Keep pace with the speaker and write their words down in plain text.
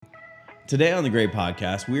Today on the Great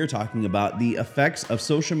Podcast, we are talking about the effects of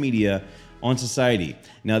social media on society.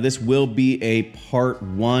 Now, this will be a part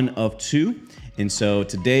 1 of 2. And so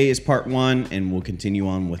today is part 1, and we'll continue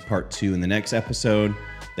on with part 2 in the next episode.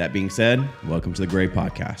 That being said, welcome to the Great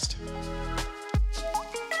Podcast.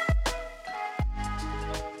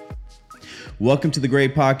 Welcome to the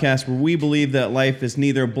Great Podcast, where we believe that life is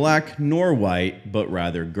neither black nor white, but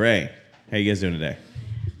rather gray. How you guys doing today?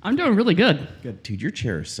 I'm doing really good. Good. Dude, your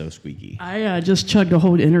chair is so squeaky. I just chugged a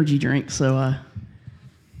whole energy drink, so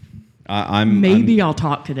I'm I'll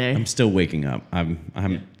talk today. I'm still waking up. I'm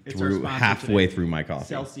through halfway through my coffee.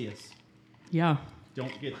 Celsius. Yeah,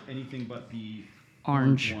 Don't get anything but the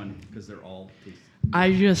orange. one because they're all tasty.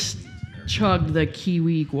 I just chugged the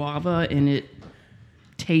kiwi guava, and it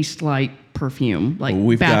tastes like perfume, like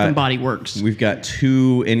Bath and Body Works. We've got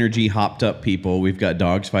 2 energy hopped up people. We've got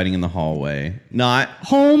dogs fighting in the hallway. Not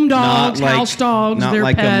Home dogs, not like, house dogs, not their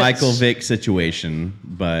like pets. a Michael Vick situation,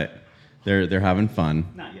 but they're having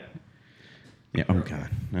fun. Not yet. Yeah. Oh God.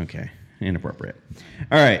 Okay. Inappropriate.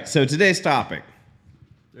 All right. So today's topic: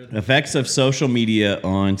 effects of social media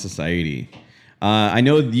on society. I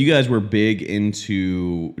know you guys were big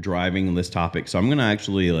into driving this topic, so I'm gonna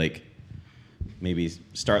actually maybe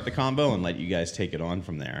start the combo and let you guys take it on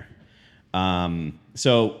from there.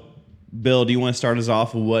 So, Bill, do you want to start us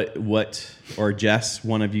off? Or Jess,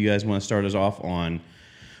 one of you guys want to start us off on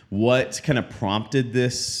what kind of prompted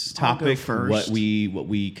this topic? I'll go first. What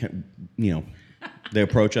we the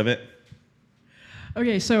approach of it.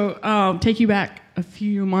 Okay, so take you back a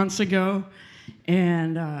few months ago,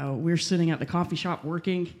 and we're sitting at the coffee shop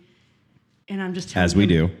working, and I'm just telling As we him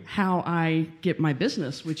do. how I get my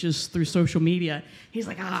business, which is through social media. He's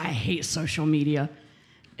like, I hate social media.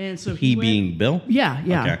 And so He went, being Bill? Yeah.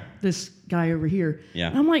 Okay. This guy over here. Yeah.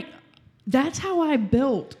 And I'm like, that's how I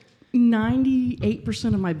built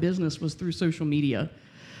 98% of my business was through social media.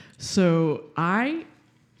 So I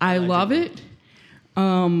love it.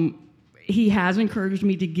 He has encouraged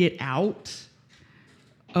me to get out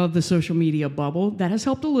of the social media bubble. That has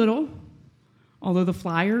helped a little. Although the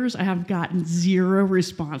flyers, I have gotten 0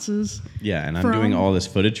 responses. Yeah, and I'm doing all this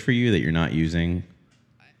footage for you that you're not using.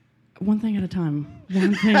 One thing at a time.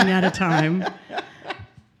 One thing at a time.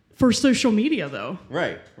 For social media, though.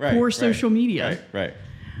 Right. For social media. Right.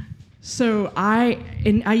 So I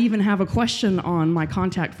even have a question on my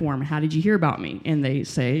contact form. How did you hear about me? And they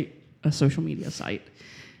say a social media site,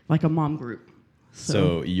 like a mom group.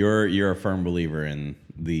 So you're a firm believer in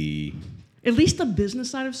the... At least the business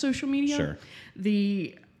side of social media. Sure.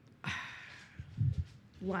 The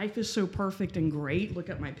life is so perfect and great. Look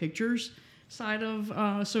at my pictures side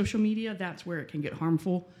of social media. That's where it can get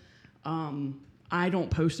harmful. I don't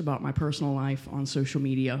post about my personal life on social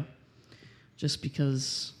media just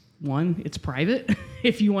because, one, it's private.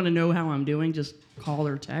 If you want to know how I'm doing, just call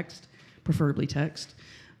or text, preferably text.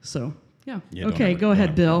 So, yeah okay, go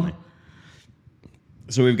ahead, Bill.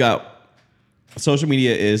 So we've got social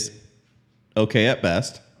media is okay at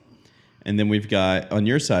best. And then we've got on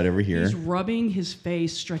your side over here. He's rubbing his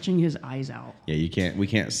face, stretching his eyes out. Yeah, we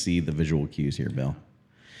can't see the visual cues here, Bill.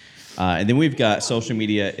 And then we've got social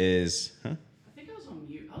media is, I think I was on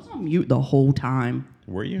mute. I was on mute the whole time.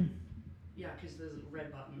 Were you? Yeah, because there's a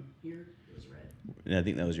red button here. It was red. Yeah, I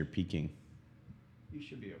think that was your peeking. You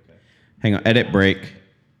should be okay. Hang on, edit break.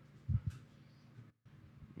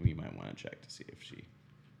 We might want to check to see if she...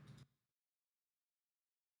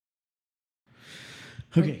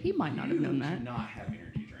 Okay. He might not have known that. Not have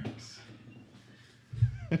energy drinks.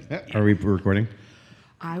 Are we recording?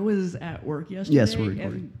 I was at work yesterday. Yes, we're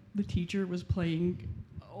recording. And the teacher was playing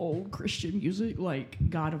old Christian music like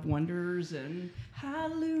God of Wonders and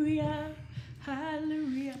Hallelujah,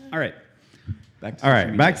 Hallelujah. All right.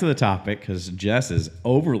 Back to the topic, because Jess is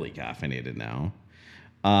overly caffeinated now.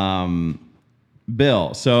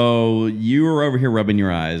 Bill, so you were over here rubbing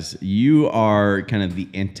your eyes. You are kind of the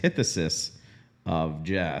antithesis of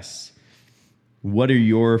Jess. What are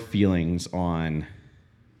your feelings on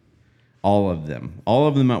all of them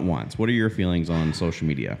at once? What are your feelings on social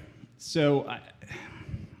media? So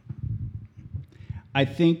I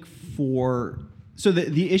think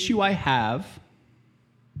the issue I have,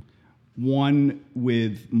 one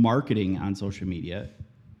with marketing on social media,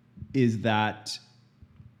 is that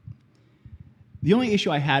the only issue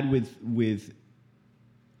I had with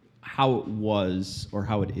how it was or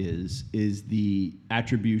how it is the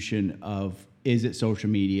attribution of, is it social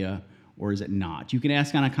media or is it not? You can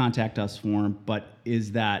ask on a contact us form, but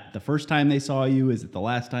is that the first time they saw you? Is it the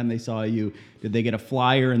last time they saw you? Did they get a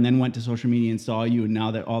flyer and then went to social media and saw you, and now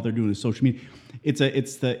that all they're doing is social media?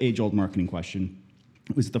 It's the age-old marketing question.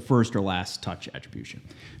 Was it the first or last touch attribution?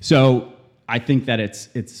 So I think that it's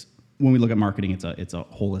when we look at marketing, it's a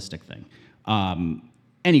holistic thing.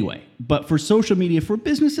 Anyway, but for social media for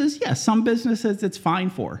businesses, yes, some businesses it's fine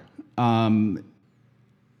for.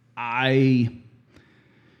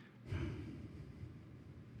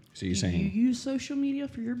 So you're Do saying you use social media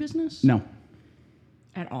for your business? No,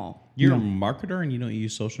 At all? you're No. a marketer and you don't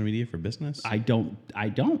use social media for business? I don't.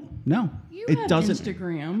 No, You it have doesn't.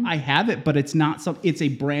 Instagram. I have it, but it's not some. It's a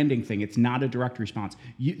branding thing. It's not a direct response.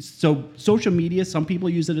 So social media, some people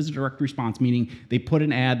use it as a direct response, meaning they put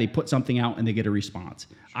an ad, they put something out, and they get a response.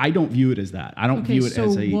 I don't view it as that. I don't Okay, view it so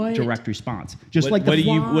as a what- direct response. Just like what the do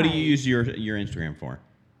you fly. use your Instagram for?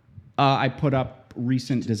 I put up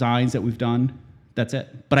recent designs that we've done. That's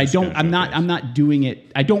it. But I don't. gonna I'm not. showcase. I'm not doing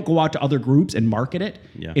it. I don't go out to other groups and market it.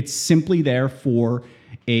 Yeah. It's simply there for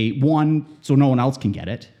one, so no one else can get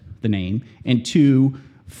it, the name, and two,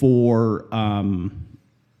 for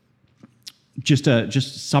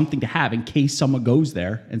just something to have in case someone goes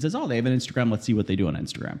there and says, "Oh, they have an Instagram. Let's see what they do on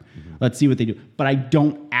Instagram. Let's see what they do." But I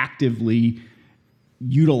don't actively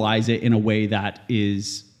utilize it in a way that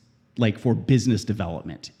is like for business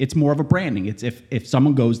development. It's more of a branding. It's if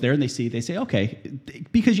someone goes there and they say, okay,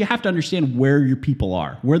 because you have to understand where your people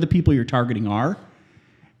are, where the people you're targeting are,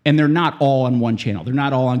 and they're not all on one channel. They're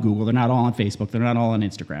not all on Google. They're not all on Facebook. They're not all on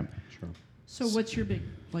Instagram. Sure. So what's your big,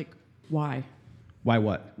 why? Why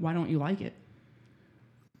what? Why don't you like it?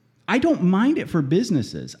 I don't mind it for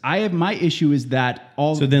businesses. My issue is that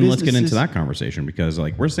all So then let's get into businesses- that conversation because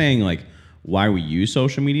we're saying why we use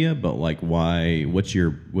social media, but what's your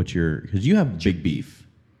because you have big beef.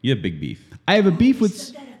 You have big beef. I have a beef We with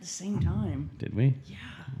said that at the same time. Did we? Yeah.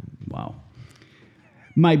 Wow.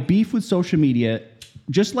 My beef with social media,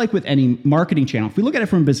 just like with any marketing channel, if we look at it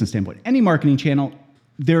from a business standpoint, any marketing channel,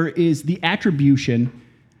 there is the attribution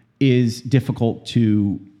is difficult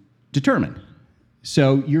to determine.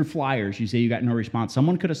 So your flyers, you say you got no response.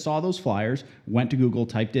 Someone could have saw those flyers, went to Google,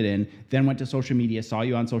 typed it in, then went to social media, saw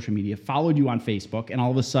you on social media, followed you on Facebook, and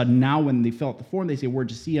all of a sudden now when they fill out the form, they say,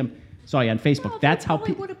 where'd you see him? Saw you on Facebook. Well, That's how people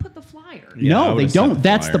people... would have put the flyer. Yeah, I No, they would've said don't. the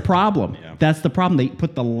That's the flyer. problem. Yeah. That's the problem. They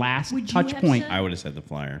put the last Would you touch have point. said- I would have said the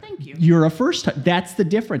flyer. Thank you. You're a first touch. That's the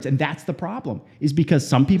difference, and that's the problem. Is because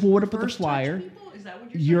some people would have put the First touch flyer. people? Is that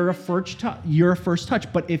what you're You're a saying? first touch. You're a first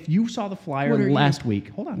touch. But if you saw the flyer What are you? last week,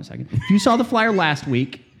 hold on a second. If you saw the flyer last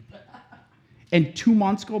week, and 2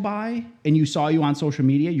 months go by, and you saw you on social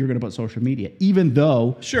media, you're going to put social media, even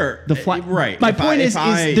though Sure. the fly. Right. My If point is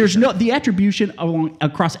there's sure. no the attribution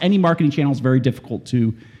across any marketing channel is very difficult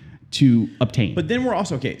to obtain. But then we're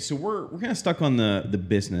also okay. So we're kind of stuck on the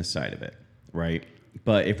business side of it, right?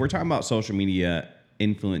 But if we're talking about social media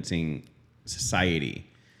influencing society,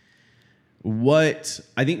 what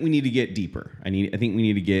I think we need to get deeper. I think we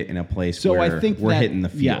need to get in a place So where I think we're that- hitting the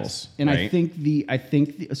feels. yes. And right? I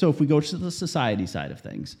think so. If we go to the society side of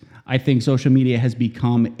things, I think social media has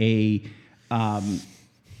become a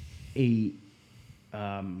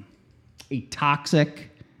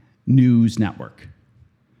toxic news network.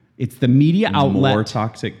 It's the media outlet. more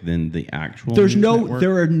toxic than the actual. There's news no, network?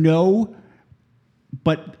 there are no,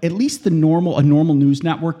 but at least a normal news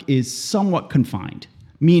network is somewhat confined.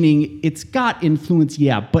 Meaning it's got influence,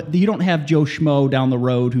 yeah, but you don't have Joe Schmo down the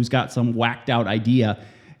road who's got some whacked out idea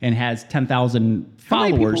and has 10,000 How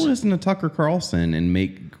many followers. people listen to Tucker Carlson and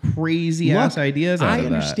make crazy ass Look, ideas out I of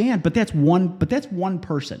that? understand, but that's one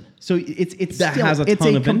person. So it's That still, has a it's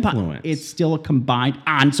ton of influence. It's still a combined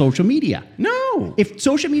on social media. No. If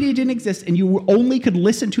social media didn't exist and you only could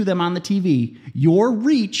listen to them on the TV, your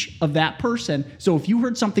reach of that person. So if you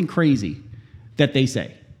heard something crazy that they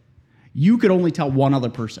say, you could only tell one other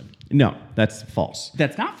person. No, that's false.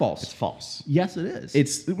 That's not false. It's false. Yes, it is.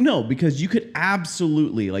 It's no, because you could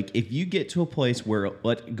absolutely if you get to a place where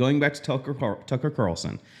going back to Tucker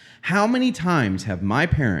Carlson, how many times have my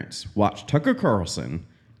parents watched Tucker Carlson?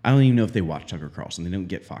 I don't even know if they watch Tucker Carlson. They don't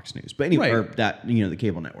get Fox News, but anyway, Right. or that the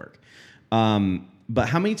cable network. But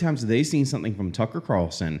how many times have they seen something from Tucker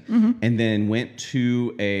Carlson and then went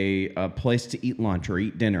to a place to eat lunch or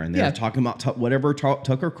eat dinner and they're Yeah. talking about whatever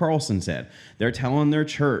Tucker Carlson said? They're telling their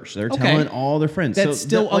church. They're Okay. telling all their friends. That's So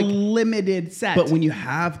still that, a limited set. but when you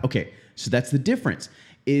have so that's the difference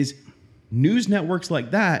is news networks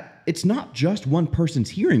like that. It's not just one person's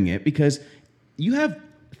hearing it because you have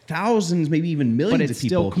thousands, maybe even millions but it's of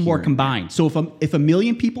people still more hearing it. combined. So if a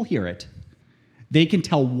million people hear it, they can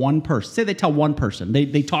tell one person. Say they tell one person.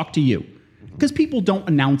 They talk to you. Because people don't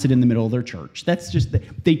announce it in the middle of their church. That's just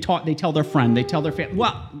they tell their friend, they tell their family.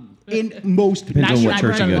 Well, in most Depends on what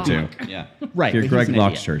church you go 99% to. Yeah, Right, If you're but Greg he's an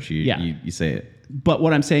Locke's idiot. church, you say it. But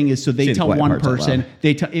what I'm saying is, so they Say the tell quiet one parts out person.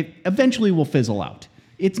 loud. It eventually will fizzle out.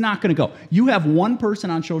 It's not going to go. You have one person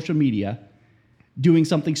on social media doing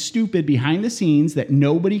something stupid behind the scenes that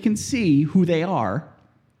nobody can see who they are,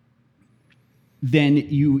 than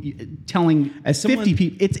you telling As 50 someone-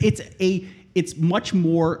 people. It's much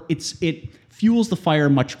more. It fuels the fire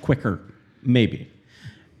much quicker. Maybe.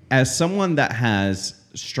 As someone that has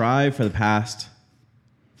strived for the past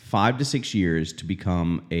 5 to 6 years to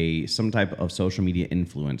become some type of social media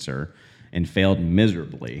influencer and failed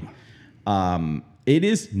miserably, it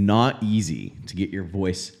is not easy to get your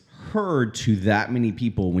voice heard to that many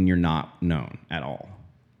people when you're not known at all.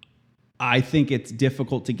 I think it's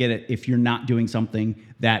difficult to get it if you're not doing something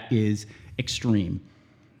that is extreme.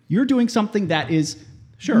 You're doing something that is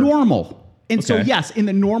normal. And so, Okay. yes, in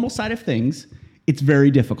the normal side of things, it's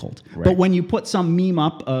very difficult. Right. But when you put some meme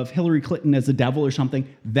up of Hillary Clinton as the devil or something,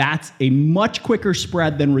 that's a much quicker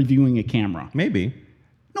spread than reviewing a camera. Maybe.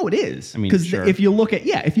 No, it is. I mean, because sure. if you look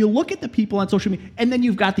at the people on social media, and then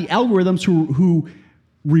you've got the algorithms who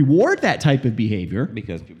reward that type of behavior.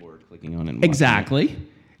 Because people are clicking on it. And watching Exactly.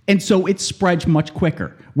 And so it spreads much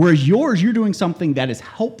quicker. Whereas yours, you're doing something that is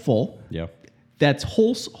helpful, it. Yeah. that's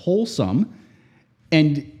wholesome,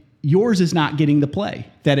 and yours is not getting the play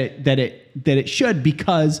that it should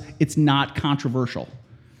because it's not controversial.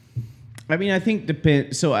 I mean, I think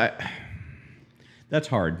that's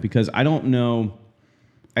hard because I don't know.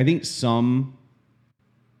 I think some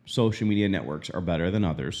social media networks are better than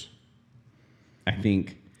others. I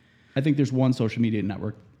think there's one social media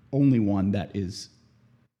network, only one that is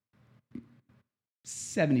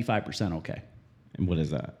 75% okay. and what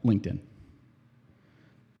is that? LinkedIn.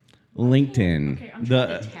 LinkedIn, Okay, I'm trying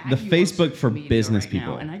the to tag the you on Facebook social for media business right now,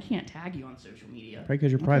 people. and I can't tag you on social media. Probably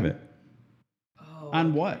because you're private. Oh,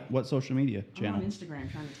 On what? What social media I'm channel? on Instagram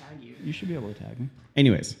trying to tag you. You should be able to tag me.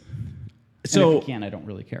 Anyways, And so if you can, I don't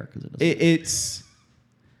really care because it doesn't. it's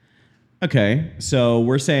okay. So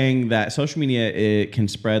we're saying that social media it can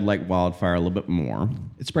spread like wildfire a little bit more.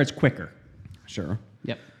 It spreads quicker. Sure.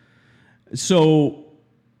 Yep. So,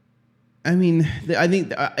 I mean, I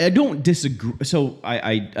think I don't disagree. So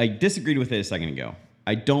I disagreed with it a second ago.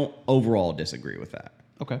 I don't overall disagree with that.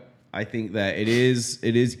 Okay. I think that it is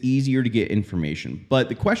easier to get information, but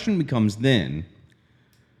the question becomes then: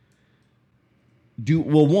 do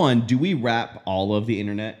we wrap all of the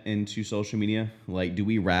internet into social media? Like, do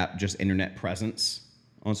we wrap just internet presence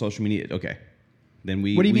on social media? Okay, then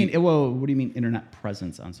we. What do you mean? Well, what do you mean internet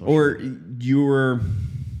presence on social? Or media?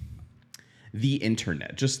 the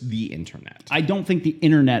internet, just the internet. I don't think the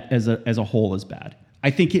internet as a whole is bad.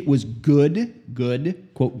 I think it was good,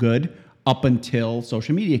 quote good, up until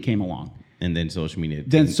social media came along. And then social media.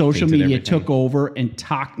 Then social tainted media everything. took over and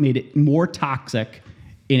made it more toxic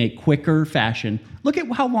in a quicker fashion. Look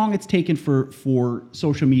at how long it's taken for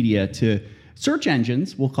social media to search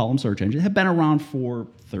engines, we'll call them search engines, have been around for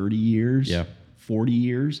 30 years, Yeah. 40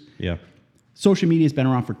 years. Yeah, Social media has been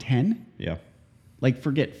around for 10. yeah. Like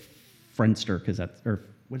forget Friendster because or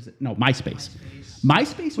what is it? No, MySpace.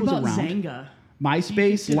 MySpace What was about around. Zanga? MySpace, Do you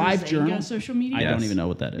consider Live Zanga Journal. social media? I don't Yes. even know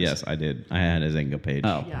what that is. Yes, I did. I had a Zynga page.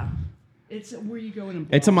 Oh. Yeah. It's where you go in and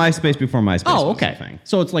It's a MySpace before MySpace. Oh, was a okay. thing.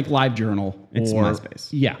 So it's like Live Journal. It's or, MySpace.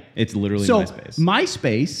 Yeah. It's literally so MySpace.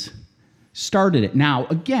 MySpace started it. Now,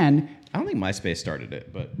 again, I don't think MySpace started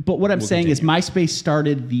it, but what I'm we'll saying is continue. MySpace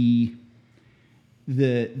started the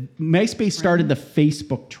started the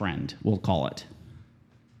Facebook trend, we'll call it.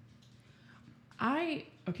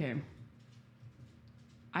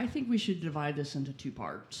 I think we should divide this into two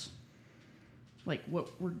parts. Like what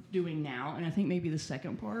we're doing now, and I think maybe the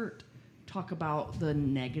second part, talk about the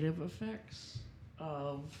negative effects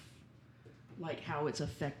of like how it's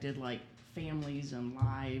affected like families and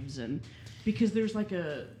lives, and because there's like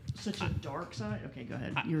such a dark side. Okay, go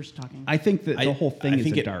ahead. You're talking. I think that the whole thing is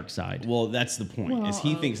think a dark side. Well, that's the point. Is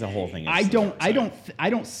he thinks the whole thing is I the don't dark side. I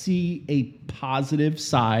don't see a positive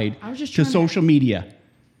side I was just to trying to- social media.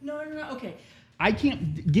 no. Okay. I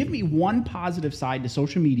can't give me one positive side to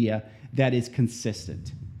social media that is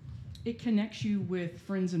consistent. It connects you with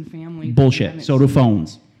friends and family. that you Bullshit. haven't So do seen.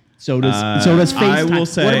 phones. So does FaceTime. I will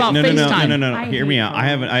say what about no, FaceTime? no. I Hear me hate out.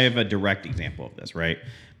 phones. I have a direct example of this. Right,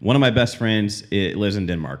 one of my best friends lives in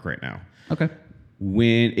Denmark right now. Okay.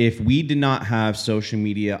 If we did not have social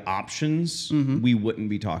media options, Mm-hmm. we wouldn't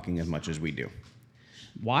be talking as much as we do.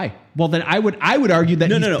 Why? Well, then I would argue that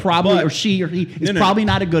No, he's no, probably but- or she is No. probably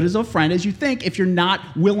not as good as a friend as you think if you're not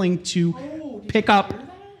willing to pick up.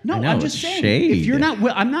 No, I know, I'm just it's saying shade. if you're not.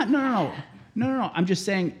 I'm not. No. I'm just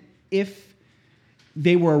saying if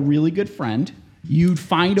they were a really good friend, you'd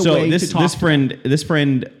find a way to talk. This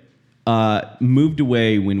friend moved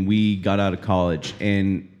away when we got out of college,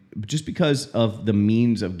 and just because of the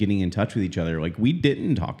means of getting in touch with each other, like we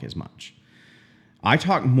didn't talk as much. I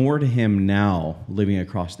talk more to him now living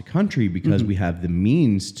across the country because we have the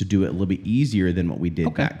means to do it a little bit easier than what we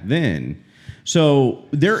did back then. So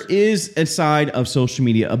there is a side of social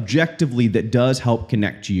media objectively that does help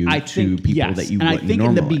connect you to people that you and wouldn't I think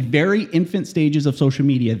normally. in the very infant stages of social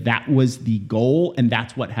media, that was the goal, and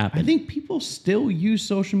that's what happened. I think people still use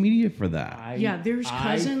social media for that. Yeah, there's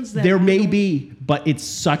cousins that there I may don't- be, but it's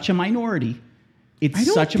such a minority. It's I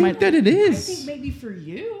don't such think that it I is. think maybe for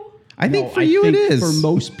you. I think No, for you it think is. For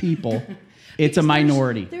most people, it's a Because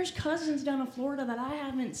minority. There's cousins down in Florida that I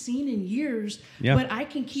haven't seen in years, Yeah. but I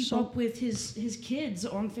can keep up with his kids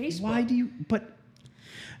on Facebook. Why do you? But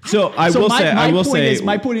So I will say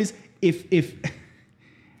my point is, if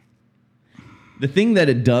the thing that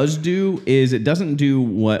it does do is it doesn't do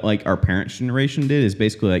what like our parents' generation did. Is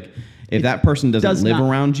basically like if that person doesn't does live not.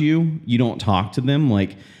 around you, you don't talk to them.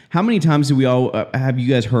 Like how many times do we all have you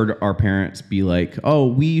guys heard our parents be like, "Oh,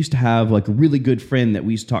 we used to have like a really good friend that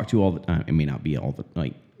we used to talk to all the time." It may not be all the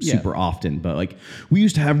like Yeah. super often, but like we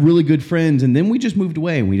used to have really good friends, and then we just moved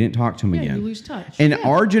away and we didn't talk to them Yeah, again. you lose touch. And Yeah.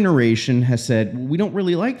 our generation has said we don't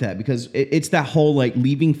really like that because it's that whole like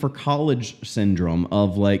leaving for college syndrome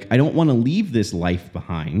of like I don't want to leave this life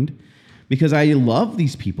behind because I love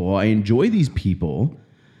these people, I enjoy these people.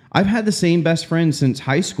 I've had the same best friend since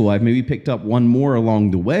high school. I've maybe picked up one more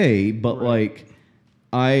along the way, but like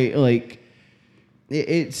I like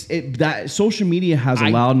that social media has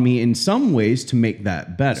allowed me in some ways to make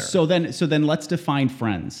that better. so then let's define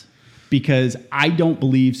friends, because I don't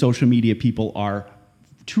believe social media people are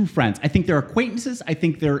true friends. I think they're acquaintances. I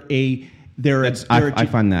think I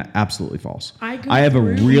find that absolutely false. I have a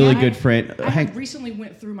really good friend. I Hank, recently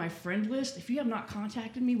went through my friend list. If you have not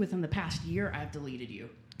contacted me within the past year, I've deleted you.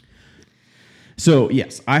 So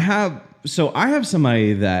yes, I have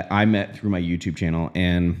somebody that I met through my YouTube channel,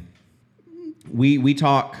 and we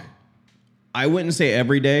talk. I wouldn't say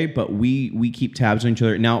every day, but we keep tabs on each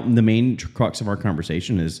other. Now, the main crux of our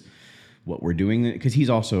conversation is what we're doing because he's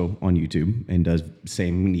also on YouTube and does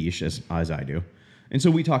same niche as I do. And so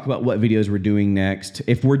we talk about what videos we're doing next.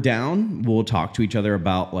 If we're down, we'll talk to each other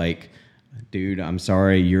about like, dude, I'm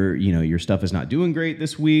sorry, your stuff is not doing great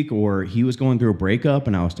this week, or he was going through a breakup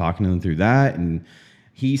and I was talking to him through that, and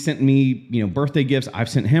he sent me, birthday gifts. I've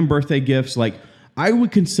sent him birthday gifts. Like I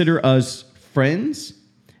would consider us friends.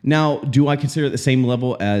 Now, do I consider it the same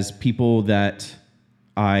level as people that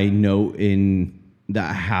I know that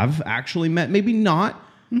I have actually met? Maybe not.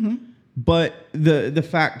 Mm-hmm. But the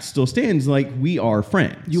fact still stands, like we are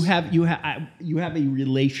friends. You have a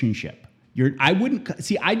relationship.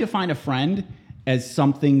 I define a friend as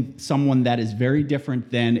someone that is very different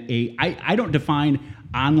than I don't define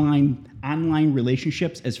online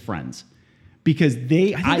relationships as friends, because I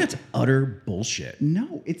think that's utter bullshit.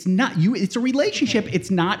 No, it's not. It's a relationship.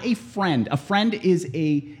 It's not a friend. A friend is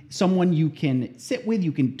someone you can sit with,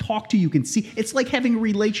 you can talk to, you can see. It's like having a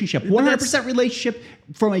relationship. 100% relationship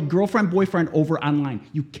from a girlfriend, boyfriend over online.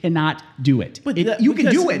 You cannot do it. You can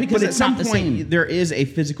do it, but it's not the same. There is a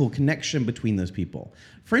physical connection between those people.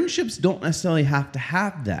 Friendships don't necessarily have to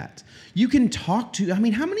have that. You can talk to,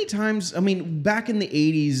 how many times, back in the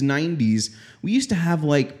 80s, 90s, we used to have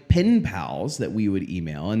like pen pals that we would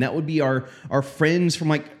email, and that would be our friends from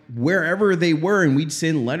like wherever they were, and we'd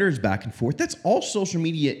send letters back and forth. That's all social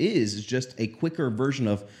media is just a quicker version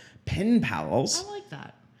of pen pals. I like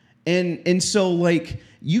that. And so like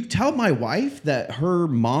you tell my wife that her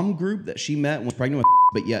mom group that she met was pregnant with,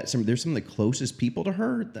 but yet there's some of the closest people to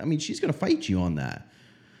her. She's gonna fight you on that.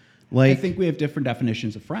 I think we have different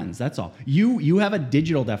definitions of friends. That's all. You have a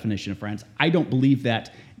digital definition of friends. I don't believe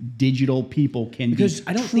that digital people can be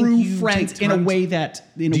I don't true think you friends take in a time way that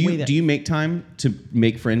do you make time to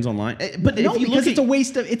make friends online? But no, if you because look it's a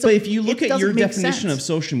waste of. But if you look it at your doesn't make definition sense. of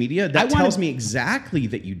social media, that tells me exactly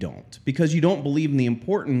that you don't, because you don't believe in the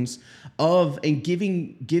importance of and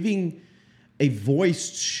giving a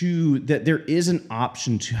voice to that there is an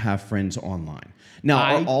option to have friends online. Now,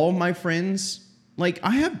 are all my friends like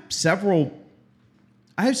I have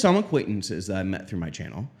some acquaintances that I met through my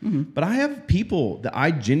channel, but I have people that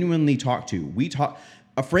I genuinely talk to.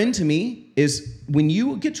 A friend to me is when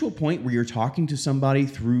you get to a point where you're talking to somebody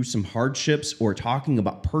through some hardships or talking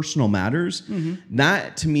about personal matters,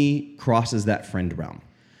 that to me crosses that friend realm.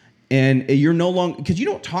 And you're no longer, because you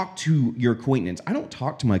don't talk to your acquaintance. I don't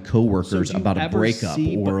talk to my coworkers about a breakup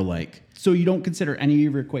So you don't consider any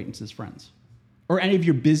of your acquaintances friends, or any of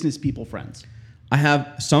your business people friends? I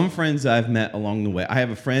have some friends that I've met along the way. I have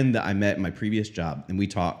a friend that I met in my previous job, and we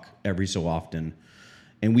talk every so often,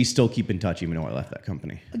 and we still keep in touch even though I left that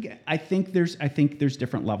company. Again, I think there's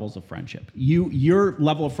different levels of friendship. Your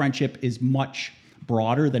level of friendship is much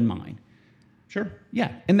broader than mine. Sure.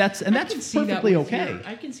 Yeah, and that's I can perfectly see that with okay.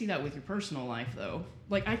 I can see that with your personal life, though.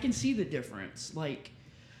 Like, I can see the difference. Like,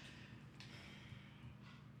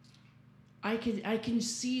 I can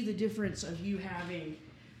see the difference of you having,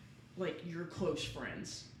 like, your close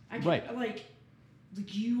friends. I can, Right. like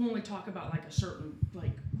you only talk about like a certain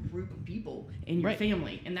like group of people in your Right.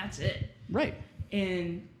 family, and that's it. Right.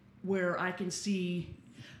 And where I can see,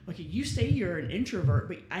 okay, you say you're an introvert,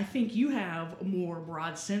 but I think you have a more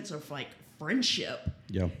broad sense of like friendship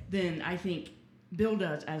Yeah. than I think Bill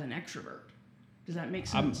does as an extrovert. Does that make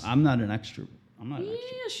sense? I'm not an extrovert. I'm not an extrovert.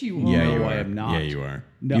 Yes, you are. Yeah, No, you I are. am not. Yeah, you are.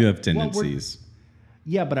 No. You have Well, we're- tendencies.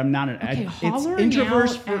 Yeah, but I'm not an. Okay, it's hollering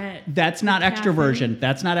introverts. out at That's not the cafe. extroversion.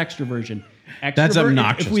 That's not extroversion. That's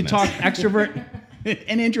Extrovert, If we obnoxiousness. talk extrovert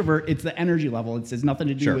and introvert, it's the energy level. It has nothing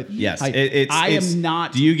to do Sure. with. Yes. height. It's, I it's- am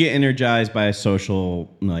not. Do you get energized by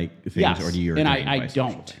social like things, Yes, or do you? and drained I by social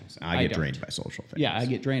don't. things? I I get don't. drained by social things. Yeah, I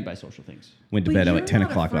get drained by social things. Went to But bed at you're like 10 not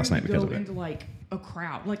o'clock last afraid night to because go of it. into like a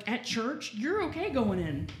crowd, like at church. You're okay going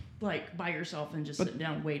in like by yourself and just sitting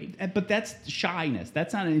down waiting. But that's shyness.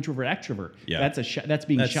 That's not an introvert extrovert. Yeah. That's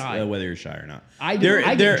being That's shy. whether you're shy or not. I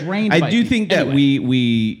get drained I by do people. think that Anyway.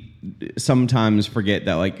 we sometimes forget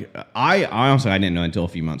that. Like I honestly I didn't know until a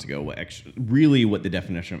few months ago what really what the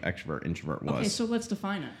definition of extrovert introvert was. Okay, so let's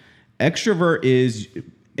define it. Extrovert is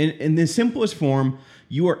in the simplest form,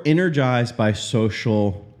 you are energized by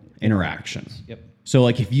social interaction. Yep. So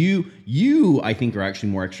like if you I think are actually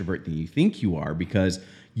more extrovert than you think you are because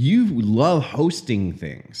you love hosting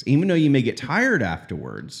things. Even though you may get tired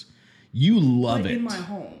afterwards, you love Like it. in my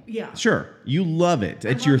home, yeah. Sure, you love it. I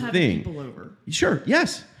It's love your having thing. People over. Sure,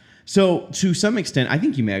 yes. So to some extent, I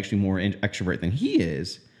think you may actually more extrovert than he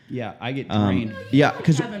is. Yeah, I get drained. Yeah, like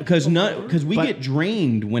having because people not over. because we But get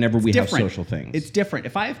drained whenever we have different. social things. It's different.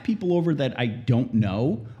 If I have people over that I don't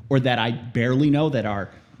know or that I barely know that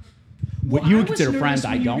are what Well, you I would was consider nervous friends,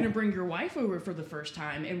 when I you were don't. going to bring your wife over for the first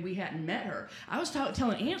time, and we hadn't met her. I was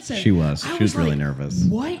telling Anson. She was. I She was really like, nervous.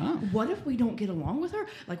 What? Oh. What if we don't get along with her?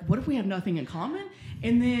 Like, what if we have nothing in common?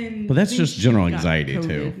 And then. But that's then just she general got anxiety, COVID,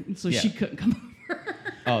 too. and so Yeah. she couldn't come over.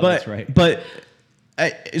 Oh, but that's right. But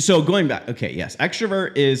so going back, okay, yes,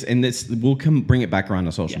 extrovert is, and this we'll bring it back around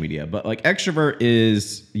to social Yeah. media. But like extrovert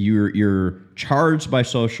is you're charged by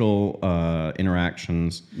social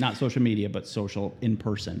interactions. Not social media, but social in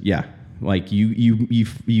person. Yeah, like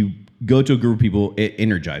you go to a group of people, it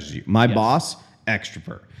energizes you. My Yes. boss,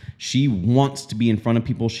 extrovert. She wants to be in front of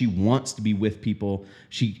people. She wants to be with people.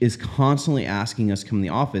 She is constantly asking us to come in the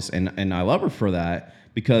office, and I love her for that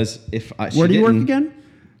because if she Where do you work didn't- again?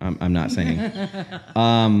 I'm not saying.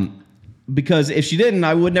 Because if she didn't,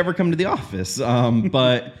 I would never come to the office.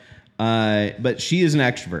 But she is an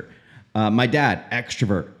extrovert. My dad,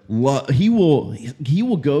 extrovert. He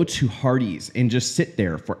will go to Hardee's and just sit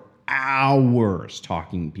there for hours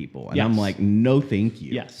talking to people, and I'm Yes. like, no, thank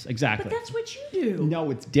you. Yes, exactly. But that's what you do.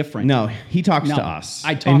 No, it's different. No, he talks No, to us.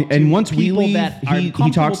 I talk to and once we people leave, that are he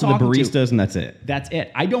comfortable talks to the talking to. baristas, and that's it. That's it.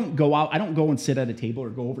 I don't go out. I don't go and sit at a table or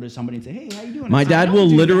go over to somebody and say, "Hey, how you doing?" My It's dad like, will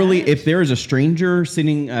do literally, that. if there is a stranger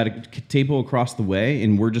sitting at a table across the way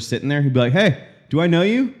and we're just sitting there, he'd be like, "Hey, do I know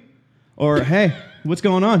you?" Or, "Hey, what's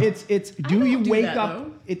going on?" It's I do don't you do wake that, up?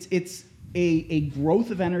 though. It's a growth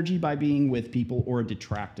of energy by being with people or a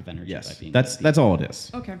detract of energy by Yes, being that's all it is.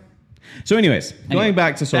 Okay. So, anyways, Anyway, going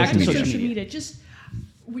back to social back to media. social Social media. media. Just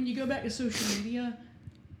when you go back to social media.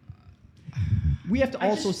 We have to I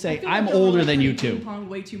also just- I say feel I'm like they're older really than you playing two. ping pong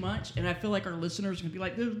way too much, and I feel like our listeners are gonna be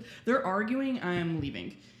like, they're arguing. I am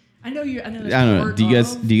leaving. I know you. I know. That's I don't know. part Do you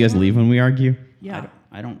guys of- leave when we argue? Yeah.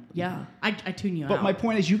 I don't. Yeah. I tune you But out. my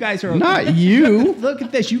point is, you guys are Not you. Look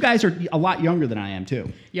at this. You guys are a lot younger than I am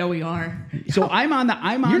too. Yeah, we are. So I'm on the.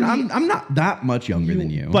 I'm not that much younger than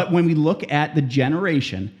you. But when we look at the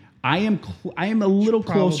generation, I am a little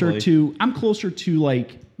closer Probably. to. I'm closer to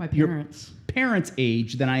like My your parents. parents'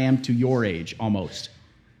 age than I am to your age almost.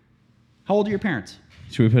 How old are your parents?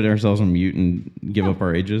 Should we put ourselves on mute and give up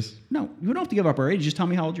our ages? No, you don't have to give up our age. Just tell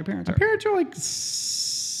me how old your parents are. My parents are like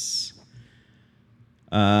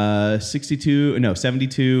 62, no,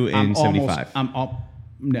 72 and 75.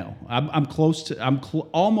 I'm close to.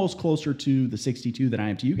 Almost closer to the 62 than I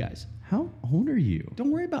am to you guys. How old are you?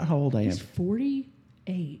 Don't worry about how old I am. He's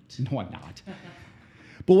 48. No, I'm not.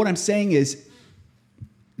 But what I'm saying is,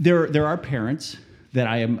 there are parents that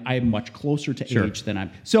I am much closer to Sure. age than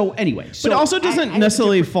I'm. So anyway, so But it also doesn't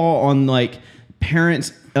necessarily fall on like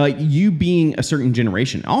parents, like you being a certain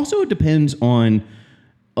generation. Also, it depends on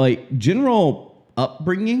like general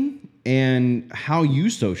upbringing and how you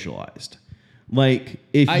socialized. Like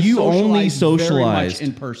if I you only very much socialized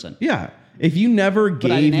in person. yeah. If you never I gave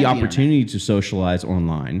didn't the have the opportunity to socialize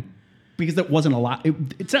online, because it wasn't allowed.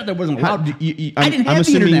 It's not that it wasn't How, allowed. I'm didn't have the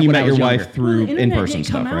assuming internet you when I met your was wife younger. through the internet in-person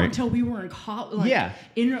didn't come stuff, out right? until we were in college. Like, Yeah.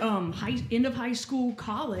 in end of high school,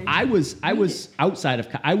 college. I was outside of.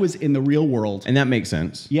 I was in the real world. And that makes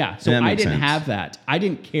sense. Yeah, so And that I makes didn't sense. have that. I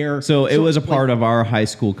didn't care. So it was a like, part of our high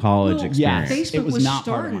school, college Well, experience. yes. Facebook It was was not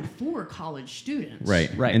part of started mine. for college students. Right.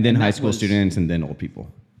 Right, And then and high that school was- students and then old people.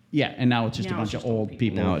 Yeah, and now it's just Now a bunch it's of just old old people.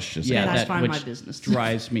 people. Now it's just- yeah, And that's fine, which my business.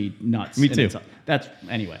 drives me nuts. Me And too. That's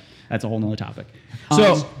anyway. That's a whole nother topic.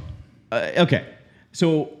 So, okay.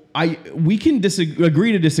 So we can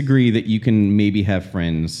agree to disagree that you can maybe have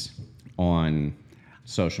friends on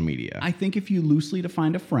social media. I think if you loosely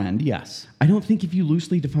define a friend, yes. I don't think if you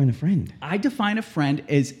loosely define a friend. I define a friend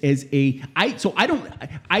as I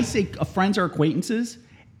say friends are acquaintances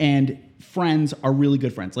and friends are really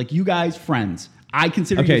good friends. Like you guys, friends. I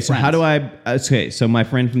consider Okay, you so friends. how do I? Okay, so my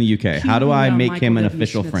friend from the UK. How do I make him an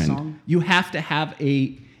official friend? You have to have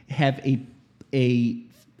a I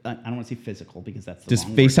don't want to say physical because that's the Does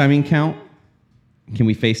wrong word. FaceTiming count? Can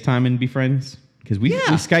we FaceTime and be friends? Because we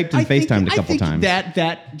Skyped and I think- FaceTimed a I couple think times.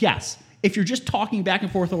 That yes. If you're just talking back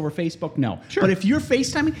and forth over Facebook, no. Sure. But if you're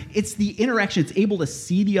FaceTiming, it's the interaction. It's able to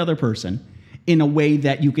see the other person in a way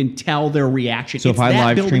that you can tell their reaction. So It's if I that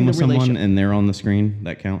live building stream the with someone relationship. and they're on the screen,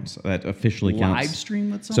 that counts. That officially counts. Live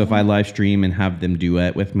stream with So if I someone? live stream and have them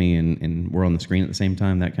duet with me and we're on the screen at the same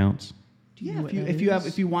time, that counts. Yeah,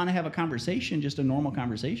 if you want to have a conversation, just a normal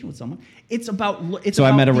conversation with someone, it's about. It's So I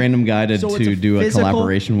about met a the- random guy to so it's do a physical-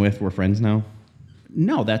 collaboration with. We're friends now.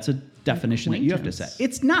 No, that's a definition that you have to set.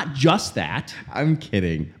 It's not just that. I'm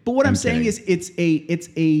kidding. But what I'm saying kidding. is it's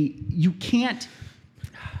a you can't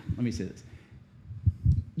let me say this.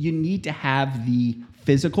 You need to have the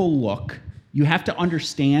physical look. You have to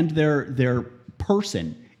understand their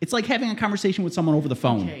person. It's like having a conversation with someone over the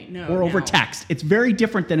phone Okay, no, or over now- text. It's very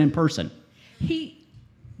different than in person.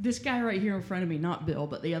 This guy right here in front of me, not Bill,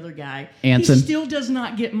 but the other guy, Anson. he still does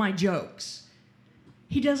not get my jokes.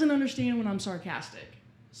 He doesn't understand when I'm sarcastic.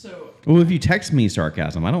 So Well, if you text me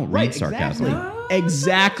sarcasm, I don't read sarcasm. exactly. No,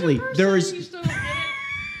 Exactly. that's not There your is- person. You still don't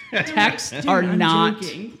get it. Texts Dude, are I'm not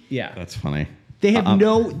joking. yeah. That's funny. They have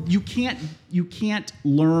you can't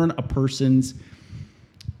learn a person's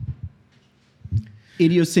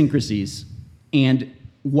idiosyncrasies and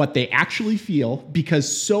what they actually feel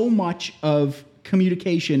because so much of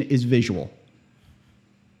communication is visual.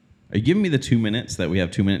 Are you giving me the 2 minutes that we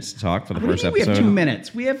have 2 minutes to talk for the What do first you mean we episode? have 2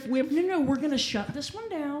 minutes? We have No, we're gonna shut this one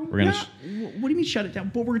down. We're gonna. what do you mean shut it down?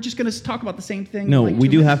 But we're just going to talk about the same thing. No, like we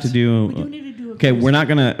 2 do have to minutes. do. We do need to do a Okay, quiz. we're not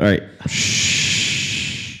gonna. All right.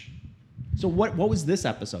 Shh. So what was this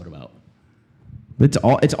episode about? It's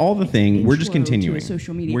all the thing. We're just intro to continuing.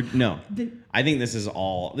 social media. No, The- I think this is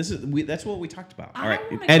all. That's what we talked about. All I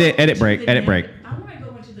right, wanna edit go into break, the edit break. I want to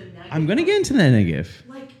go into the negative. I'm gonna get into the negative,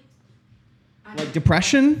 like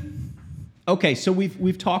depression. Okay, so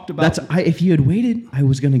we've talked about If you had waited, I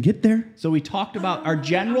was gonna get there. so we talked about our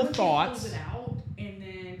general thoughts. Close it out and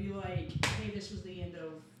then be like, hey, this was the end of.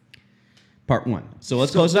 Part 1. So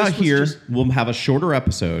let's So close it out this was here. just- We'll have a shorter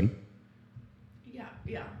episode,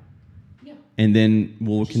 Yeah. and then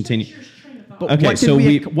we'll continue. Just finish your train of thought. But Okay, what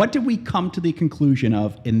did so what did we come to the conclusion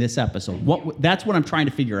of in this episode? That's what I'm trying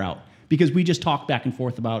to figure out because we just talked back and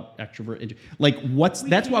forth about extrovert. Like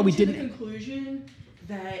that's why we came to didn't. the conclusion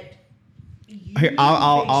that. Here,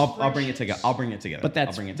 I'll bring it together. I'll bring it together. But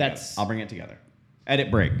that's- I'll bring it that's- together. I'll bring it together.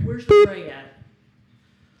 Edit break. Where's the gray at?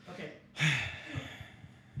 Okay.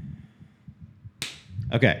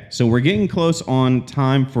 Okay, so we're getting close on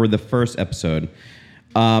time for the first episode.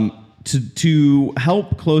 To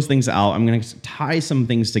help close things out, I'm going to tie some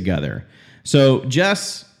things together. So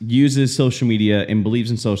Jess uses social media and believes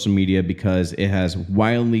in social media because it has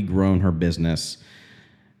wildly grown her business.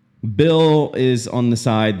 Bill is on the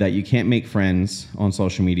side that you can't make friends on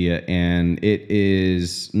social media, and it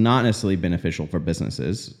is not necessarily beneficial for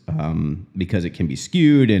businesses because it can be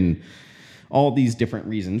skewed and all these different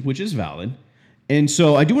reasons, which is valid. And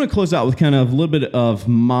so I do want to close out with kind of a little bit of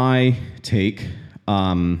my take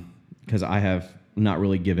because I have not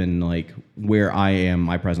really given like where I am,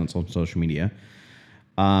 my presence on social media.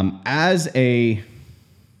 I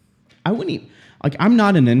wouldn't even, like, I'm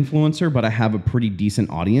not an influencer, but I have a pretty decent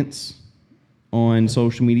audience on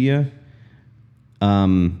social media.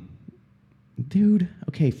 Dude,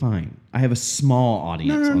 okay, fine. I have a small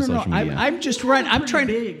audience on social media. I'm just right. I'm Pretty trying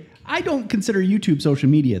big. to. I don't consider YouTube social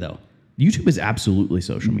media though. YouTube is absolutely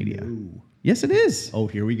social media. Yes, it is. Oh,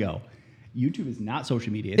 here we go. YouTube is not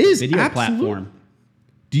social media. It It's is a video absolute- platform.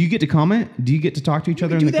 Do you get to comment? Do you get to talk to each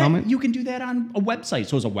other in Do the that- comment? You can do that on a website.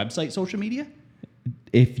 So is a website social media?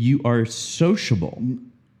 If you are sociable.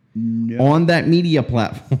 on that media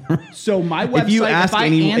platform. So my website, If you ask if I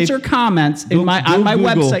any- answer if- comments Go- on my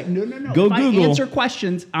Google. website, Go if Google. I answer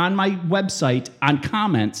questions on my website on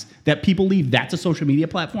comments that people leave, that's a social media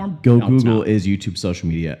platform? Go No, it's Google not. is YouTube social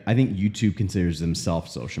media. I think YouTube considers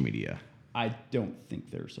themselves social media. I don't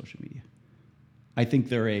think they're social media. I think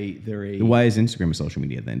they're a Why is Instagram a social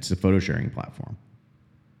media then? It's a photo sharing platform.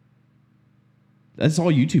 That's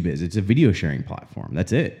all YouTube is. It's a video sharing platform.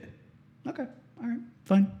 That's it. Okay. All right.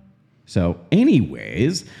 Fine. So,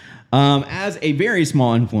 anyways, as a very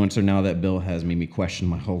small influencer, now that Bill has made me question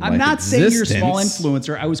my whole life I'm not saying you're a small existence.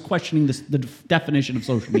 influencer. I was questioning the definition of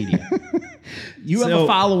social media. You have So- a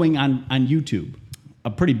following on YouTube,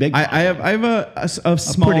 a pretty big. I have a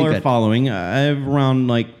smaller good. following. I have around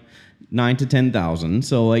like 9 to 10,000.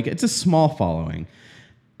 So like it's a small following.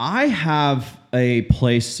 I have a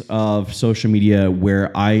place of social media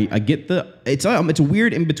where I get it's a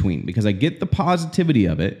weird in between because I get the positivity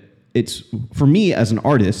of it. It's for me as an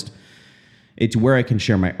artist, it's where I can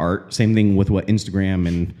share my art. Same thing with what Instagram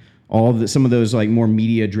and some of those like more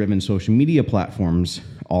media driven social media platforms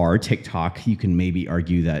are. TikTok, you can maybe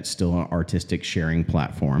argue that it's still an artistic sharing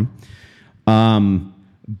platform.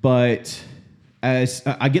 But as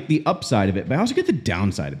I get the upside of it, but I also get the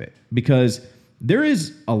downside of it because there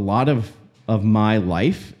is a lot of my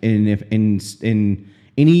life in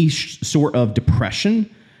any sort of depression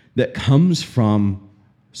that comes from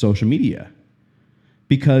social media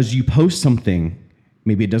because you post something,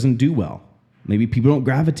 maybe it doesn't do well, maybe people don't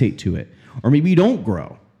gravitate to it, or maybe you don't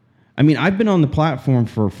grow. I mean, I've been on the platform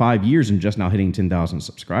for 5 years and just now hitting 10,000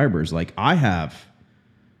 subscribers. Like I've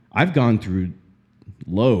gone through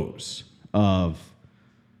lows of,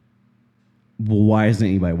 well, why isn't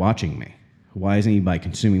anybody watching me? Why isn't anybody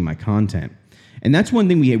consuming my content? And that's one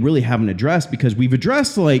thing we really haven't addressed because we've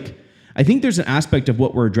addressed like, I think there's an aspect of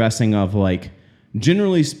what we're addressing of like,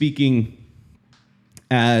 generally speaking,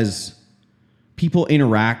 as people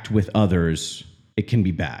interact with others, it can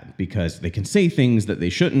be bad because they can say things that they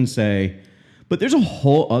shouldn't say. But there's a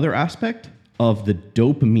whole other aspect of the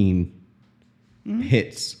dopamine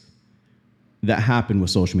hits that happen with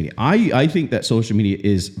social media. I think that social media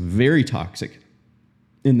is very toxic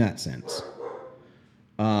in that sense.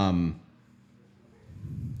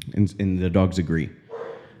 And the dogs agree.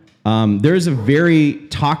 There's a very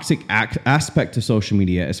toxic aspect to social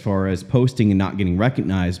media as far as posting and not getting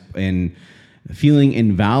recognized and feeling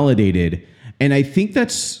invalidated. And I think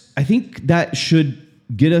that should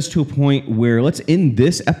get us to a point where let's end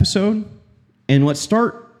this episode and let's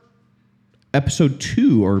start episode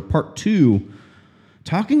 2 or part 2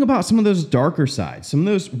 talking about some of those darker sides, some of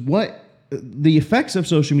those the effects of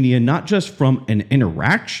social media, not just from an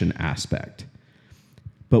interaction aspect,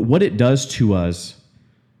 but what it does to us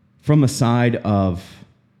from a side of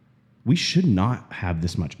we should not have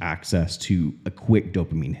this much access to a quick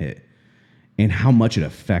dopamine hit and how much it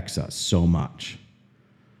affects us so much.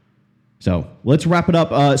 So let's wrap it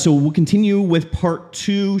up. So we'll continue with part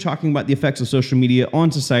 2, talking about the effects of social media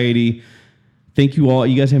on society. Thank you all.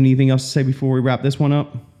 You guys have anything else to say before we wrap this one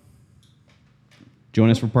up? Join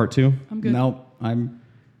us for part 2? I'm good. No, I'm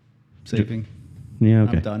saving. Yeah,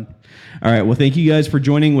 okay. I'm done. All right. Well, thank you guys for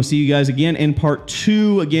joining. We'll see you guys again in part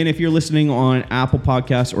 2. Again, if you're listening on Apple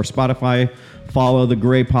Podcasts or Spotify, follow the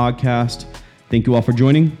Gray Podcast. Thank you all for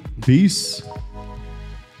joining. Peace.